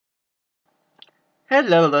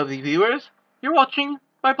Hello, lovely viewers. You're watching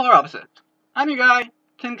Bipolar Opposites. I'm your guy,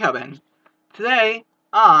 Tim Cubbin. Today,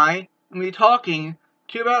 I am going to be talking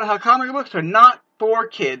to you about how comic books are not for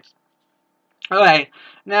kids. Okay,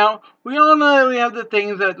 now, we all know that we have the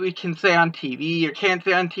things that we can say on TV, or can't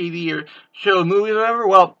say on TV, or show movies, or whatever.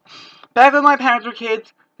 Well, back when my parents were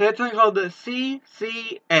kids, they had something called the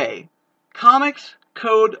CCA, Comics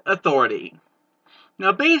Code Authority.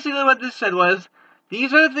 Now, basically what this said was,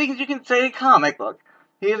 these are the things you can say in a comic book.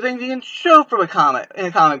 These are things you can show from in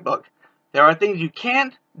a comic book. There are things you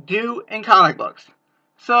can't do in comic books.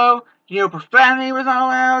 So, profanity was not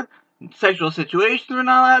allowed, sexual situations were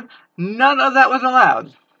not allowed, none of that was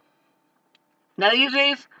allowed. Now these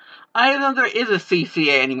days, I don't know if there is a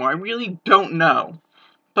CCA anymore, I really don't know.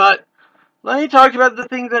 But, let me talk about the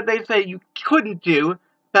things that they say you couldn't do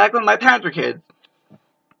back when my parents were kids.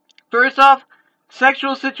 First off,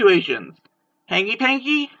 sexual situations.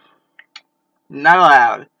 Hanky-panky? Not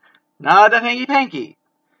allowed. Not a hanky-panky.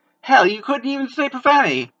 Hell, you couldn't even say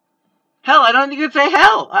profanity. Hell, I don't think you could say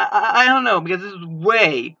hell. I don't know, because this is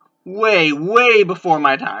way, way, way before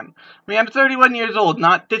my time. I mean, I'm 31 years old,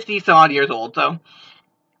 not 50-some-odd years old, so.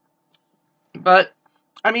 But,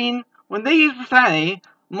 I mean, when they use profanity,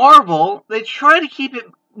 Marvel, they try to keep it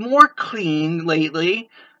more clean lately,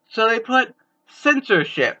 so they put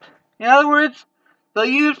censorship. In other words, they'll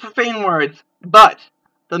use profane words, but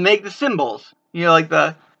they'll make the symbols, like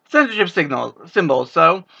the censorship symbols,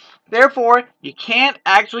 so therefore, you can't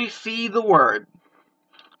actually see the word.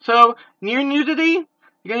 So, near nudity,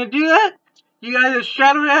 you're gonna do that, you gotta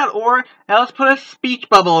shadow it out, or else put a speech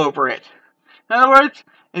bubble over it. In other words,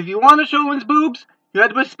 if you want to show a woman's boobs, you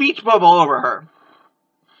have to put a speech bubble over her.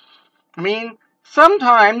 I mean,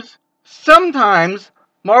 sometimes,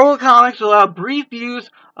 Marvel Comics allow brief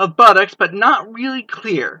views of buttocks, but not really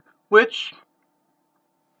clear, which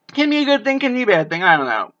can be a good thing, can be a bad thing, I don't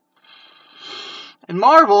know. And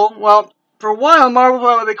Marvel, well, for a while, Marvel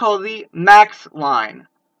had what they call the Max line.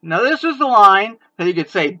 Now, this was the line that you could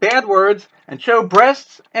say bad words and show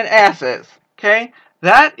breasts and asses, okay?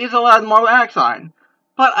 That is allowed in Marvel Max line.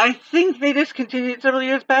 But I think they discontinued it several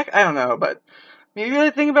years back, I don't know, but when you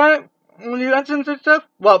really think about it, when you uncensored stuff,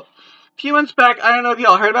 well, a few months back, I don't know if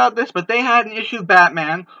y'all heard about this, but they had an issue of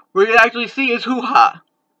Batman where you could actually see his hoo-ha.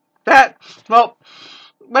 Well,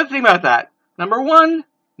 let's think about that. Number one,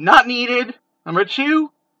 not needed. Number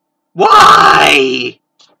two, why?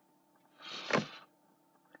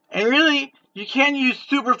 And really, you can't use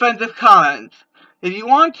super offensive comments. If you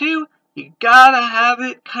want to, you gotta have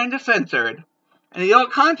it kind of censored. And the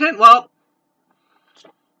adult content, well,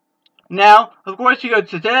 now, of course, you go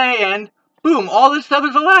today and boom, all this stuff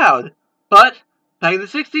is allowed. But, back in the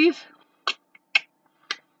 60s,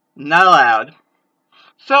 not allowed.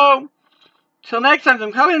 So, till next time,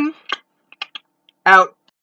 I'm coming out.